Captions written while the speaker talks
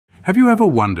Have you ever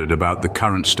wondered about the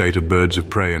current state of birds of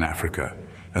prey in Africa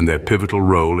and their pivotal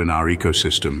role in our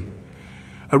ecosystem?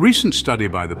 A recent study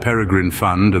by the Peregrine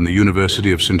Fund and the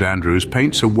University of St Andrews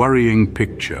paints a worrying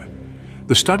picture.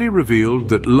 The study revealed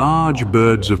that large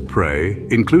birds of prey,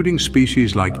 including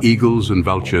species like eagles and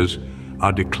vultures,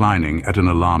 are declining at an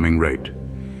alarming rate.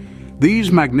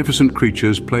 These magnificent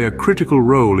creatures play a critical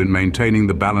role in maintaining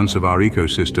the balance of our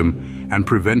ecosystem and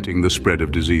preventing the spread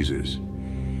of diseases.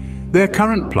 Their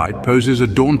current plight poses a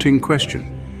daunting question.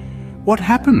 What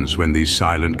happens when these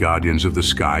silent guardians of the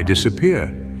sky disappear?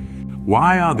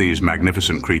 Why are these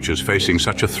magnificent creatures facing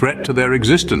such a threat to their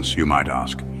existence, you might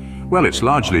ask? Well, it's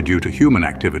largely due to human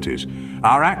activities.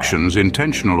 Our actions,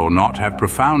 intentional or not, have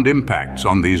profound impacts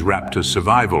on these raptors'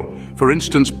 survival. For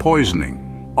instance,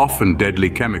 poisoning. Often deadly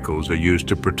chemicals are used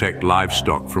to protect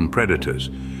livestock from predators.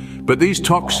 But these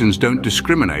toxins don't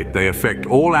discriminate. They affect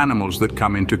all animals that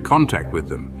come into contact with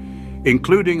them,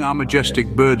 including our majestic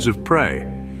birds of prey.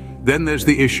 Then there's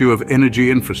the issue of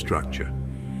energy infrastructure.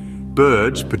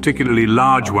 Birds, particularly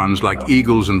large ones like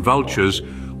eagles and vultures,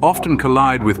 often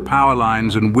collide with power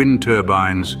lines and wind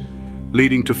turbines,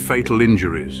 leading to fatal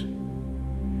injuries.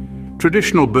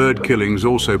 Traditional bird killings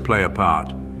also play a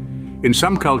part. In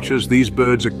some cultures, these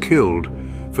birds are killed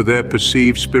for their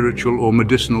perceived spiritual or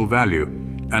medicinal value.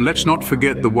 And let's not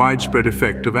forget the widespread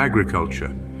effect of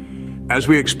agriculture. As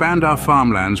we expand our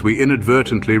farmlands, we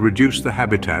inadvertently reduce the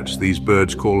habitats these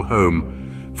birds call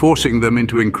home, forcing them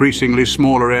into increasingly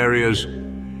smaller areas.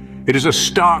 It is a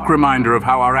stark reminder of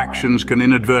how our actions can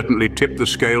inadvertently tip the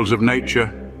scales of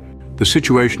nature. The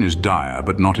situation is dire,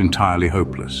 but not entirely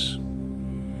hopeless.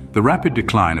 The rapid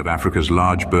decline of Africa's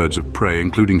large birds of prey,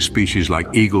 including species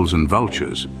like eagles and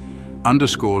vultures,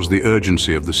 underscores the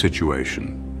urgency of the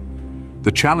situation.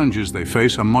 The challenges they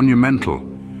face are monumental,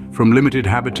 from limited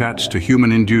habitats to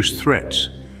human-induced threats,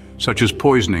 such as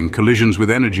poisoning, collisions with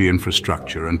energy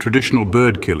infrastructure, and traditional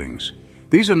bird killings.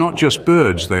 These are not just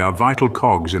birds, they are vital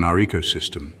cogs in our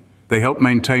ecosystem. They help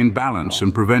maintain balance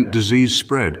and prevent disease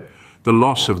spread. The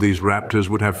loss of these raptors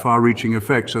would have far-reaching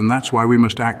effects, and that's why we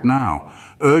must act now.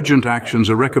 Urgent actions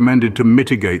are recommended to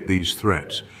mitigate these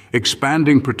threats.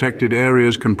 Expanding protected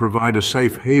areas can provide a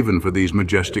safe haven for these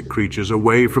majestic creatures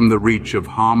away from the reach of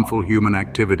harmful human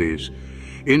activities.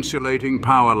 Insulating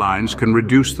power lines can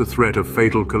reduce the threat of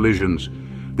fatal collisions.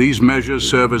 These measures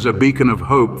serve as a beacon of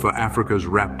hope for Africa's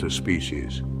raptor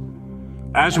species.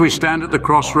 As we stand at the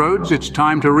crossroads, it's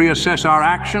time to reassess our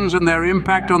actions and their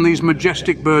impact on these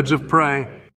majestic birds of prey.